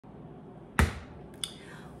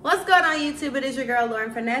What's going on YouTube? It is your girl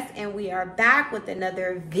Lauren Finesse and we are back with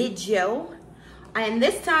another video. And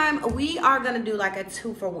this time we are gonna do like a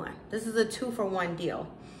 2-for-1. This is a 2-for-1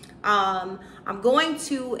 deal. I'm going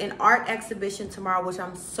to an art exhibition tomorrow, which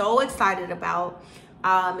I'm so excited about.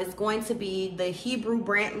 It's going to be the Hebrew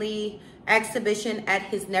Brantley exhibition at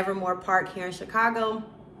his Nevermore Park here in Chicago.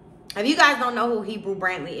 If you guys don't know who Hebrew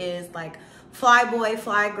Brantley is, like Fly Boy,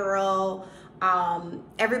 Fly Girl,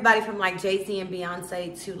 everybody from like Jay-Z and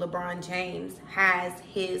Beyonce to LeBron James has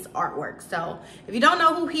his artwork. So if you don't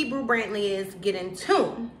know who Hebrew Brantley is, get in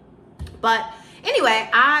tune. But anyway,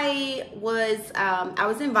 I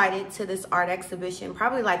was invited to this art exhibition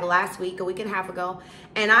probably like last week, a week and a half ago,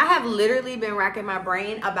 and I have literally been racking my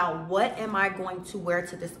brain about what am I going to wear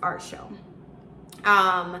to this art show.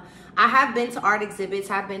 I have been to art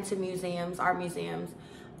exhibits, I've been to museums, art museums,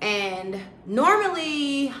 and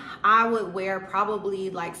normally I would wear probably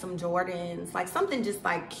like some Jordans, like something just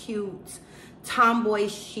like cute, tomboy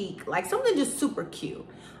chic, like something just super cute.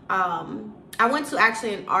 I went to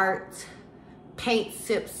actually an art paint,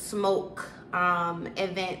 sip, smoke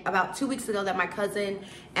event about 2 weeks ago that my cousin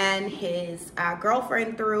and his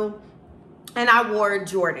girlfriend threw, and I wore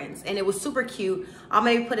Jordans and it was super cute. I'll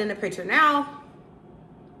maybe put in a picture now.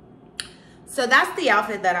 So that's the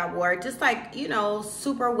outfit that I wore, just like, you know,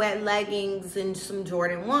 super wet leggings and some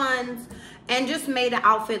Jordan 1s, and just made the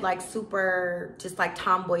outfit like super, just like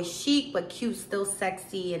tomboy chic, but cute, still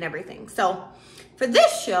sexy and everything. So for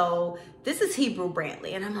this show, this is Hebrew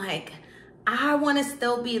Brantley, and I'm like, I want to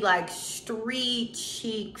still be like street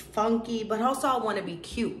chic, funky, but also I want to be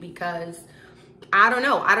cute because I don't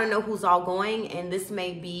know who's all going, and this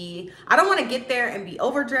may be, I don't want to get there and be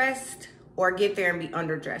overdressed or get there and be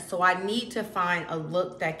underdressed. So I need to find a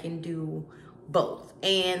look that can do both.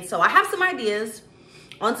 And so I have some ideas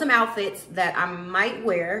on some outfits that I might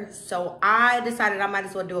wear. So I decided I might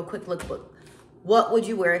as well do a quick lookbook. What would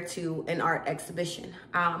you wear to an art exhibition?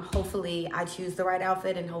 Hopefully I choose the right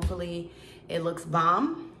outfit and hopefully it looks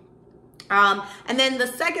bomb. And then the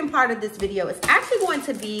second part of this video is actually going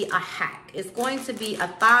to be a hack. It's going to be a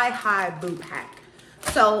thigh-high boot hack.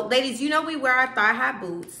 So ladies, you know we wear our thigh-high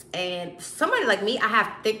boots, and somebody like me, I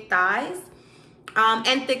have thick thighs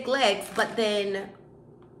and thick legs, but then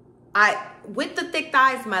with the thick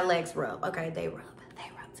thighs, my legs rub. Okay, they rub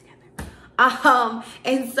together.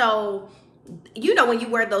 And so, you know, when you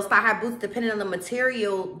wear those thigh-high boots, depending on the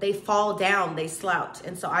material, they fall down, they slouch.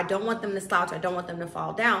 And so I don't want them to slouch, I don't want them to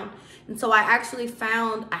fall down. And so I actually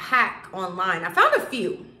found a hack online. I found a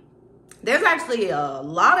few. There's actually a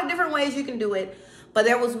lot of different ways you can do it. But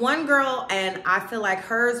there was one girl, and I feel like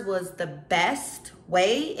hers was the best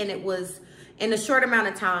way, and it was in a short amount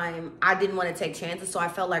of time. I didn't want to take chances, so I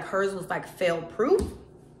felt like hers was like fail-proof.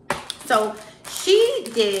 So she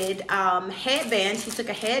did headband. She took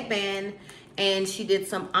a headband and she did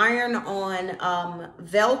some iron-on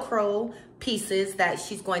Velcro pieces that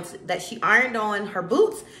she ironed on her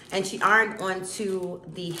boots, and she ironed onto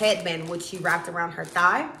the headband, which she wrapped around her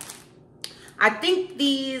thigh. I think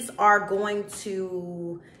these are going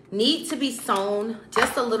to need to be sewn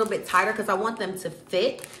just a little bit tighter because I want them to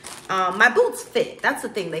fit. My boots fit. That's the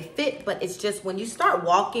thing. They fit, but it's just when you start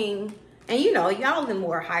walking, and you know, y'all can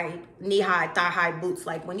wear high, knee-high, thigh-high boots.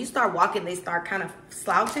 Like when you start walking, they start kind of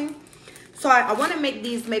slouching. So I want to make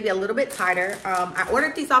these maybe a little bit tighter. I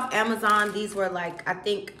ordered these off Amazon. These were like, I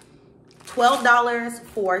think, $12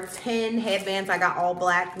 for 10 headbands. I got all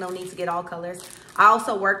black, no need to get all colors. I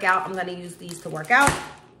also work out. I'm going to use these to work out.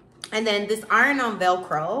 And then this iron-on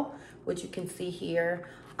Velcro, which you can see here.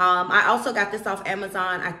 I also got this off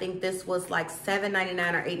Amazon. I think this was like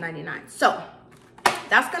 $7.99 or $8.99. So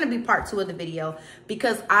that's going to be part 2 of the video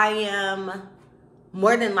because I am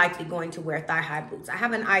more than likely going to wear thigh-high boots. I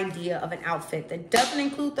have an idea of an outfit that doesn't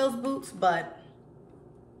include those boots, but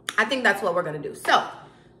I think that's what we're going to do. So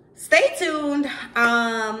stay tuned.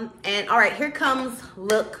 And all right, here comes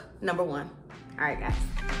look number 1. All right, guys.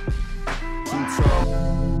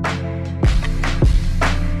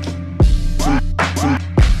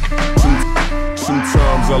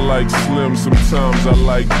 Sometimes I like slim, sometimes I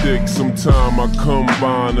like thick, sometimes I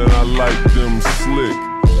combine and I like them slick.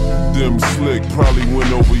 Them slick probably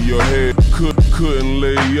went over your head. Couldn't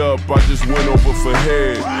lay up, I just went over for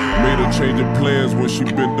head. Made her change of plans when she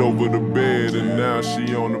bent over the bed, and now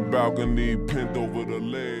she on the balcony, pinned over the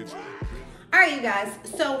ledge. All right, you guys,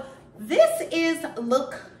 so this is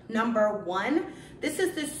look number 1. This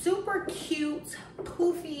is this super cute,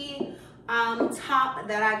 poofy top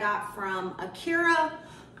that I got from Akira.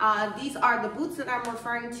 These are the boots that I'm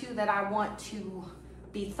referring to that I want to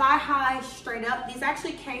be thigh high, straight up. These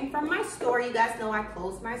actually came from my store. You guys know I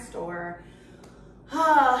closed my store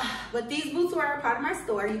But these boots were a part of my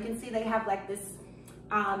store. You can see they have like this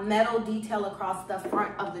metal detail across the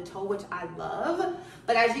front of the toe, which I love.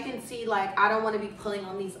 But as you can see, like, I don't want to be pulling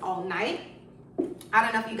on these all night. I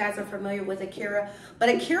don't know if you guys are familiar with Akira, but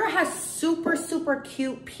Akira has super, super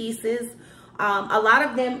cute pieces. A lot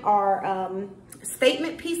of them are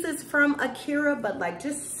statement pieces from Akira, but like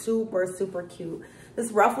just super, super cute.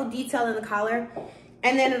 This ruffle detail in the collar.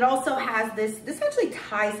 And then it also has this actually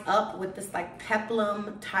ties up with this like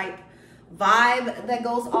peplum type vibe that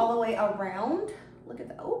goes all the way around. Look at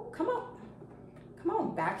that. Oh, come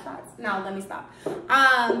on, back shots. No, let me stop.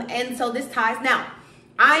 And so this ties. Now,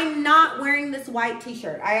 I'm not wearing this white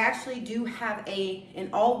t-shirt. I actually do have an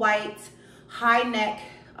all white high neck,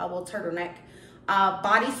 well, turtleneck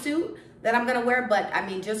bodysuit that I'm gonna wear, but I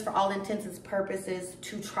mean, just for all intents and purposes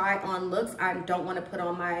to try on looks, I don't wanna put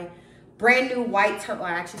on my brand new white turtle.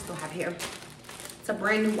 I actually still have here. It's a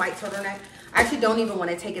brand new white turtleneck. I actually don't even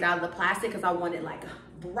want to take it out of the plastic because I want it like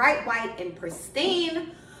bright white and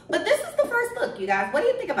pristine. But this is the first look, you guys. What do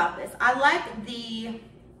you think about this? I like the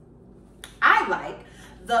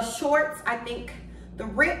shorts. I think the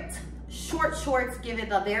ripped short shorts give it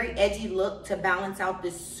a very edgy look to balance out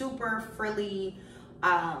this super frilly,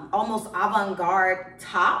 almost avant-garde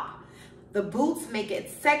top. The boots make it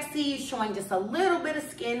sexy, showing just a little bit of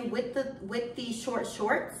skin with the short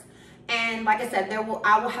shorts. And like I said, I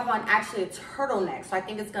will have on actually a turtleneck. So I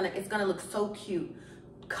think it's gonna look so cute.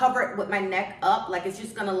 Cover it with my neck up, like it's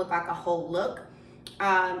just gonna look like a whole look.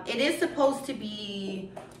 It is supposed to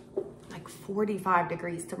be like 45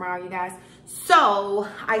 degrees tomorrow, you guys. So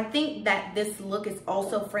I think that this look is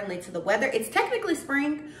also friendly to the weather. It's technically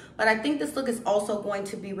spring, but I think this look is also going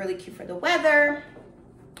to be really cute for the weather.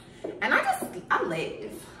 And I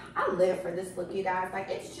live for this look, you guys. Like,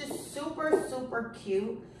 it's just super, super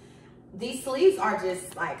cute. These sleeves are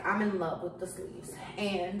just like, I'm in love with the sleeves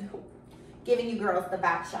and giving you girls the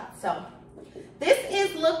back shot. So this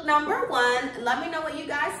is look number 1. Let me know what you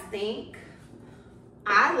guys think.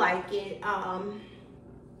 I like it. I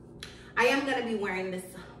am gonna be wearing this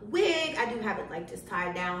wig. I do have it like just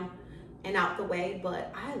tied down and out the way,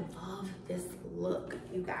 but I love this look,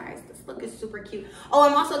 you guys. This look is super cute. Oh,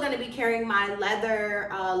 I'm also gonna be carrying my leather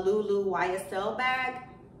Lulu YSL bag.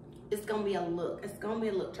 It's gonna be a look. It's gonna be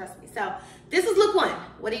a look, trust me. So this is look 1.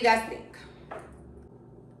 What do you guys think?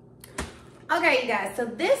 Okay, you guys, so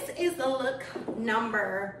this is the look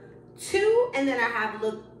number 2, and then I have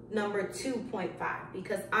look number 2.5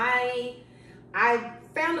 because I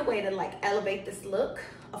found a way to like elevate this look.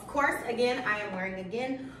 Of course, again, I am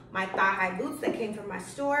wearing my thigh-high boots that came from my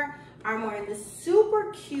store. I'm wearing this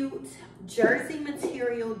super cute jersey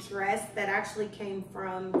material dress that actually came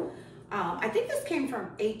from, I think this came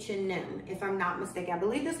from H&M, if I'm not mistaken. I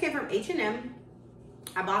believe this came from H&M.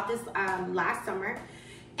 I bought this last summer.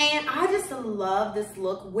 And I just love this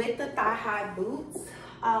look with the thigh-high boots.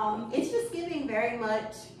 It's just giving very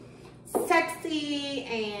much sexy,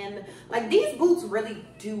 and like these boots really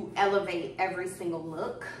do elevate every single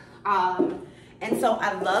look. And so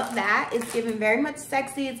I love that. It's giving very much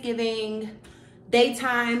sexy. It's giving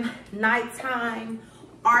daytime, nighttime,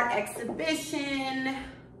 art exhibition.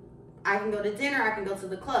 I can go to dinner, I can go to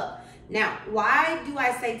the club. Now, why do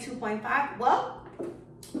I say 2.5? Well,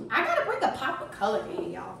 I gotta bring a pop of color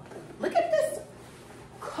in, y'all. Look at this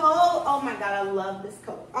coat. Oh my God, I love this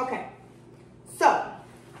coat. Okay, so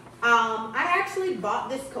I actually bought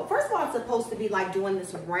this coat. First of all, it's supposed to be like doing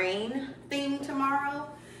this rain thing tomorrow,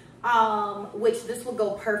 which this will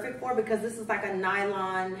go perfect for because this is like a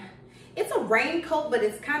nylon. It's a rain coat, but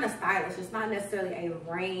it's kind of stylish. It's not necessarily a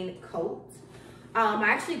rain coat. I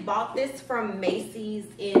actually bought this from Macy's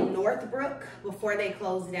in Northbrook before they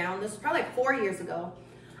closed down. This was probably like 4 years ago.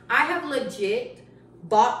 I have legit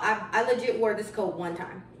bought, I legit wore this coat one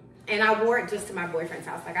time. And I wore it just to my boyfriend's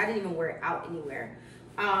house. Like, I didn't even wear it out anywhere.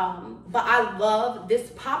 But I love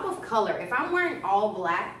this pop of color. If I'm wearing all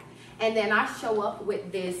black and then I show up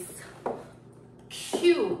with this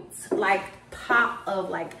cute, like, pop of,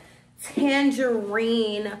 like,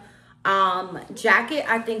 tangerine jacket,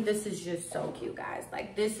 I think this is just so cute, guys.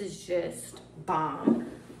 Like, this is just bomb.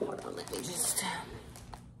 Hold on, let me just...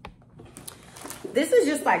 This is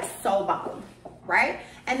just, like, so bomb, right?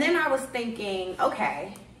 And then I was thinking,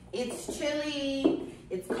 okay, it's chilly,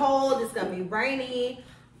 it's cold, it's gonna be rainy.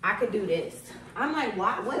 I could do this. I'm like,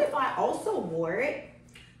 what if I also wore it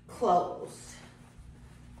closed?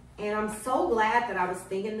 And I'm so glad that I was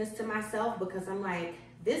thinking this to myself, because I'm like,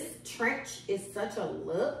 this trench is such a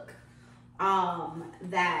look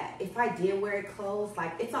that if I did wear it closed,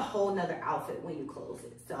 like, it's a whole nother outfit when you close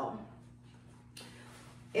it. So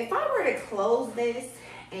if I were to close this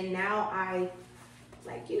and now I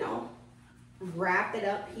like, you know, wrap it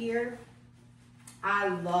up here. I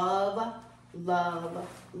love, love,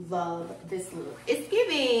 love this look. It's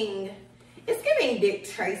giving Dick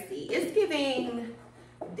Tracy. It's giving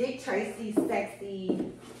Dick Tracy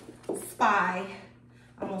sexy spy.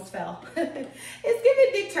 Almost fell. It's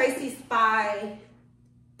giving Dick Tracy spy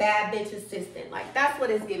bad bitch assistant. Like, that's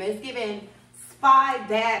what it's giving. It's giving spy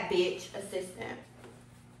bad bitch assistant.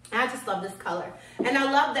 And I just love this color. And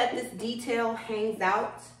I love that this detail hangs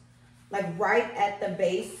out like right at the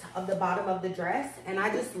base of the bottom of the dress. And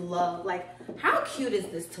I just love, like, how cute is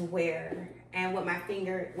this to wear? And with my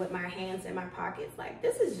hands in my pockets, like,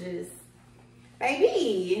 this is just,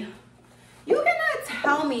 baby, you cannot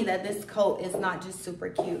tell me that this coat is not just super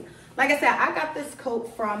cute. Like I said, I got this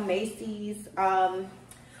coat from Macy's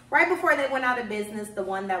right before they went out of business, the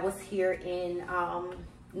one that was here in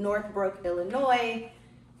Northbrook, Illinois.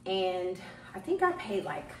 And I think I paid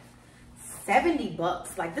like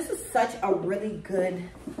 $70. Like, this is such a really good,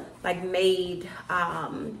 like, made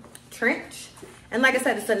trench. And like I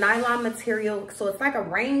said, it's a nylon material, so it's like a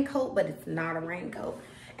raincoat, but it's not a raincoat.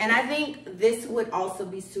 And I think this would also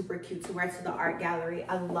be super cute to wear to the art gallery.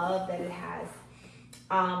 I love that it has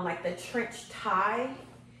like the trench tie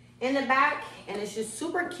in the back, and it's just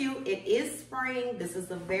super cute. It is spring. This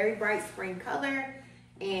is a very bright spring color,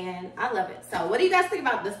 and I love it. So what do you guys think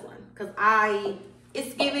about this one? Because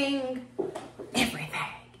it's giving everything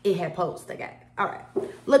it had posed to get. All right,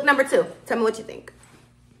 look number 2. Tell me what you think.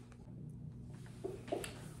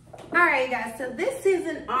 All right, guys, so this is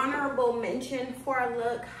an honorable mention for a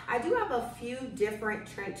look. I do have a few different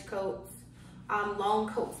trench coats, long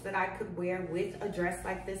coats that I could wear with a dress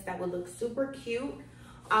like this that would look super cute.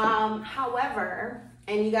 However,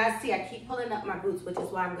 and you guys see I keep pulling up my boots, which is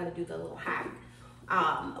why I'm gonna do the little hack.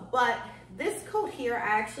 But this coat here,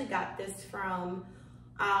 I actually got this from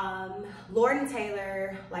Lord &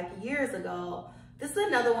 Taylor like years ago. This is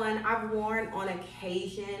another one I've worn on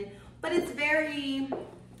occasion, but it's very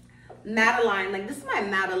Madeline. Like, this is my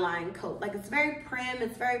Madeline coat. Like, it's very prim,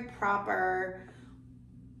 it's very proper.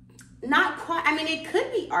 Not quite, I mean, it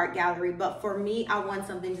could be art gallery, but for me, I want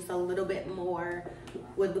something just a little bit more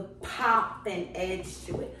with the pop and edge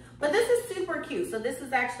to it. But this is super cute. So this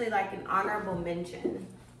is actually like an honorable mention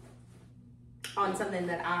on something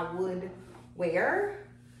that I would wear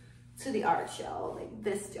to the art show, like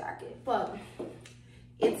this jacket, but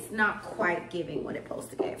it's not quite giving what it's supposed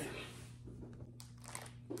to give.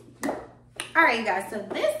 All right, you guys, so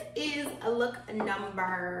this is a look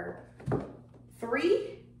number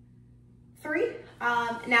 3.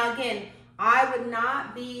 Now again, I would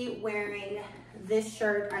not be wearing this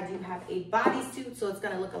shirt. I do have a bodysuit, so it's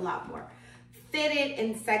gonna look a lot more fitted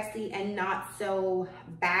and sexy and not so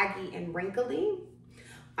baggy and wrinkly.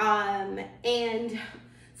 And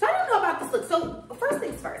so I don't know about this look. So first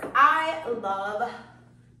things first, I love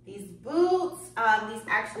these boots. These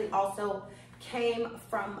actually also came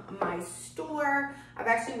from my store. I've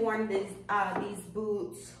actually worn these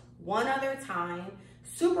boots one other time.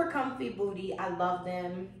 Super comfy booty. I love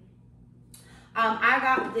them. I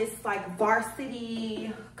got this like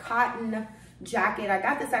varsity cotton jacket. I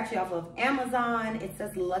got this actually off of Amazon. It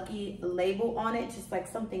says Lucky label on it, just like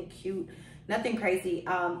something cute, nothing crazy.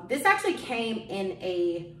 This actually came in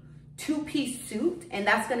a 2-piece suit, and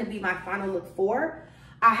that's gonna be my final look 4.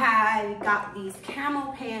 I had got these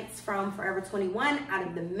camo pants from Forever 21 out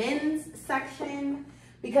of the men's section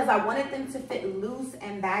because I wanted them to fit loose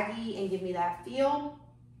and baggy and give me that feel.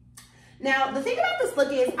 Now, the thing about this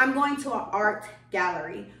look is I'm going to an art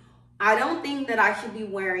gallery. I don't think that I should be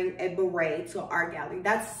wearing a beret to an art gallery.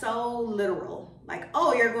 That's so literal. Like,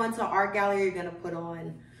 oh, you're going to an art gallery, you're gonna put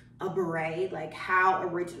on a beret. Like, how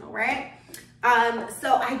original, right?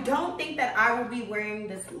 So I don't think that I will be wearing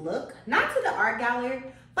this look, not to the art gallery,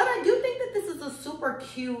 but I do think that this is a super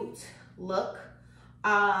cute look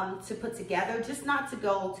to put together, just not to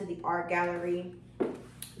go to the art gallery.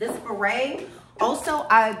 This beret, also,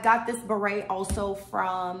 I got this beret also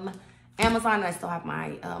from Amazon. I still have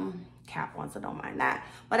my cap on, so don't mind that.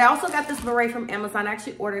 But I also got this beret from Amazon. I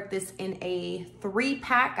actually ordered this in a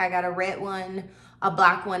 3-pack. I got a red one, a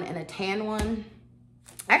black one, and a tan one.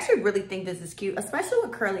 I actually really think this is cute, especially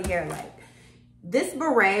with curly hair. Like, this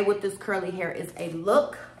beret with this curly hair is a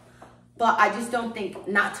look, but I just don't think,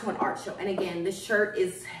 not to an art show. And again, this shirt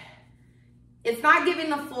is, it's not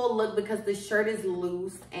giving the full look because the shirt is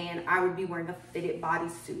loose and I would be wearing a fitted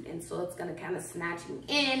bodysuit. And so it's gonna kind of snatch me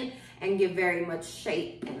in and give very much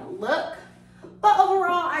shape and a look. But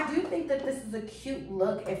overall, I do think that this is a cute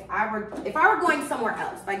look if I were going somewhere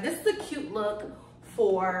else. Like, this is a cute look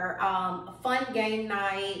for a fun game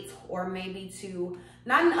night, or maybe to,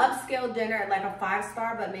 not an upscale dinner like a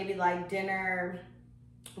 5-star, but maybe like dinner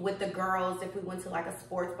with the girls if we went to like a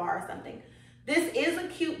sports bar or something. This is a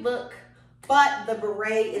cute look, but the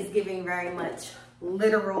beret is giving very much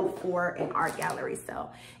literal for an art gallery. So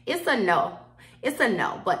it's a no. It's a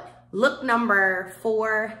no. But look number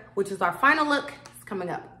 4, which is our final look, is coming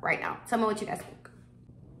up right now. Tell me what you guys think.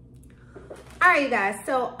 All right, you guys,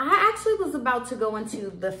 so I actually was about to go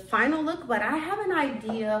into the final look, but I have an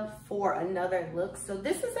idea for another look. So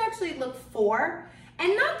this is actually look 4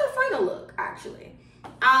 and not the final look, actually.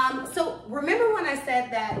 So remember when I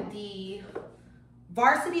said that the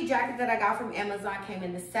varsity jacket that I got from Amazon came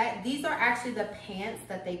in the set? These are actually the pants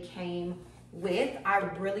that they came with. I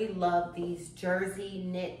really love these jersey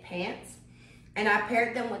knit pants. And I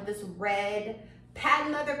paired them with this red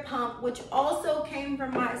patent leather pump, which also came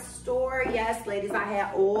from my store. Yes, ladies, I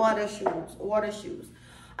had all the shoes.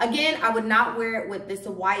 Again, I would not wear it with this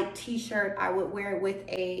white t-shirt. I would wear it with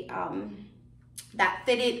a, that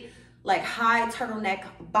fitted, like high turtleneck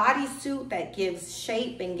bodysuit that gives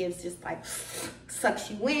shape and gives just like,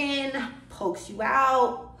 sucks you in, pokes you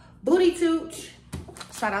out, booty toot.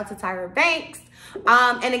 Shout out to Tyra Banks.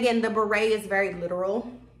 And again, the beret is very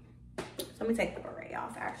literal. So let me take the beret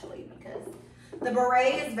off actually, because the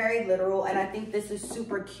beret is very literal, and I think this is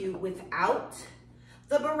super cute without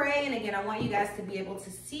the beret. And again, I want you guys to be able to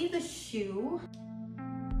see the shoe.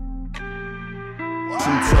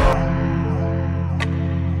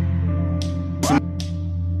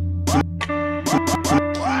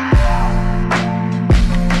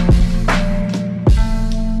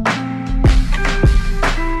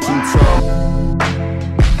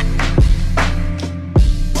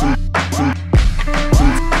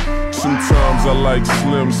 I like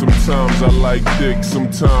slim, sometimes I like thick,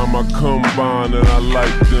 sometimes I combine and I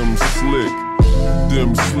like them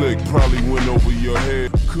slick, probably went over your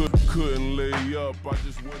head, couldn't lay up, I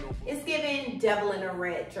just went over. It's giving devil in a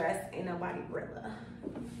red dress, ain't nobody Brilla.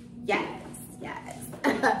 Yes.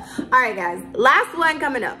 All right, guys, last one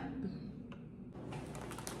coming up.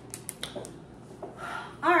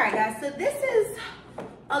 All right, guys, so this is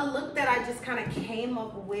a look that I just kind of came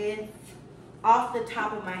up with off the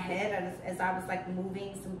top of my head as I was like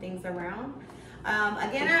moving some things around.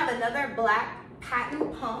 Again, I have another black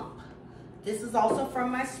patent pump. This is also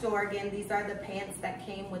from my store. Again, these are the pants that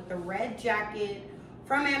came with the red jacket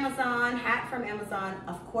from Amazon, hat from Amazon.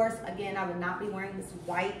 Of course, again, I would not be wearing this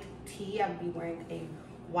white tee. I would be wearing a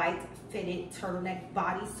white fitted turtleneck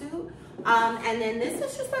bodysuit. And then this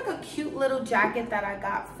is just like a cute little jacket that I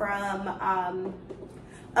got from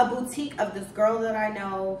a boutique of this girl that I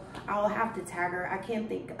know. I'll have to tag her. I can't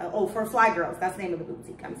think. Oh, for Fly Girls. That's the name of the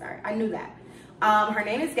boutique. I'm sorry. I knew that. Her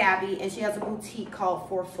name is Gabby, and she has a boutique called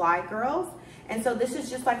For Fly Girls. And so this is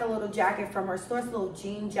just like a little jacket from her store. It's a little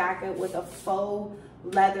jean jacket with a faux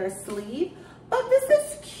leather sleeve. But this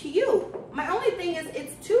is cute. My only thing is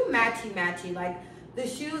it's too matchy-matchy. Like the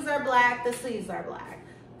shoes are black, the sleeves are black.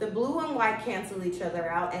 The blue and white cancel each other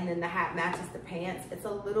out, and then the hat matches the pants. It's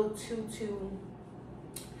a little too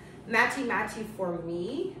matchy for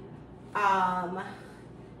me.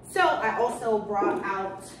 So I also brought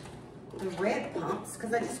out the red pumps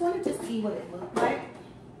because I just wanted to see what it looked like.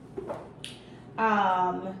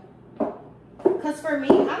 Because for me,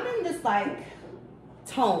 I'm in this like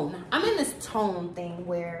tone. I'm in this tone thing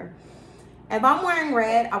where if I'm wearing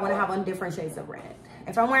red, I want to have on different shades of red.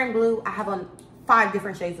 If I'm wearing blue, I have on 5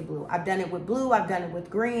 different shades of blue. I've done it with blue, I've done it with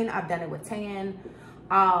green, I've done it with tan.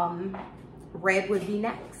 Red would be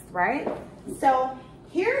next, right? So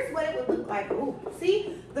here's what it would look like. Ooh,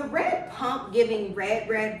 see, the red pump giving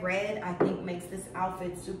red, I think makes this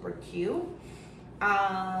outfit super cute.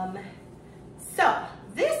 So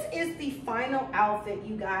this is the final outfit,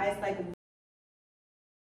 you guys. Like,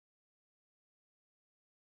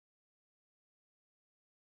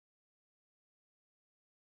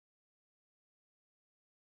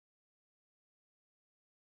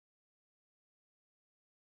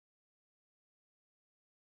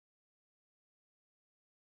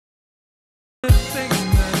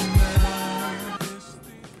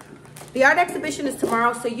 the art exhibition is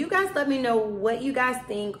tomorrow, so you guys let me know what you guys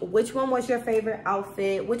think. Which one was your favorite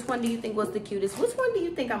outfit? Which one do you think was the cutest? Which one do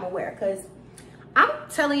you think I'm gonna wear? Because I'm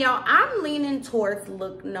telling y'all, I'm leaning towards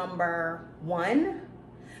look number 1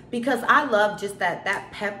 because I love just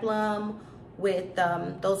that peplum with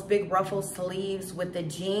those big ruffled sleeves, with the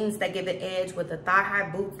jeans that give it edge, with the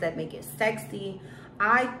thigh-high boots that make it sexy.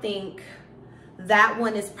 I think that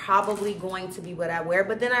one is probably going to be what I wear.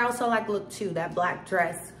 But then I also like look 2, that black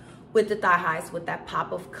dress with the thigh highs with that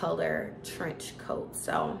pop of color trench coat.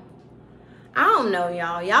 So I don't know,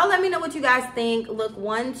 y'all. Y'all let me know what you guys think. Look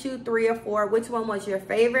 1, 2, 3, or 4. Which one was your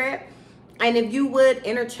favorite? And if you would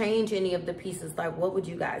interchange any of the pieces, like what would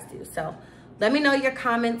you guys do? So let me know your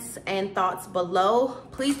comments and thoughts below.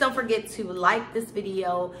 Please don't forget to like this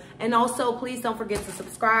video. And also, please don't forget to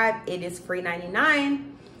subscribe. It is free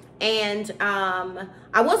 99. And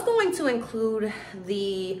I was going to include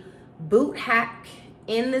the boot hack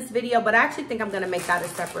in this video, but I actually think I'm going to make that a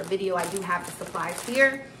separate video. I do have the supplies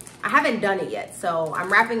here. I haven't done it yet. So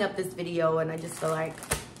I'm wrapping up this video and I just feel like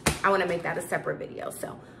I want to make that a separate video.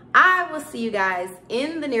 So I will see you guys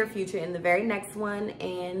in the near future in the very next one.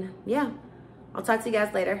 And yeah, I'll talk to you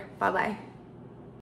guys later. Bye-bye.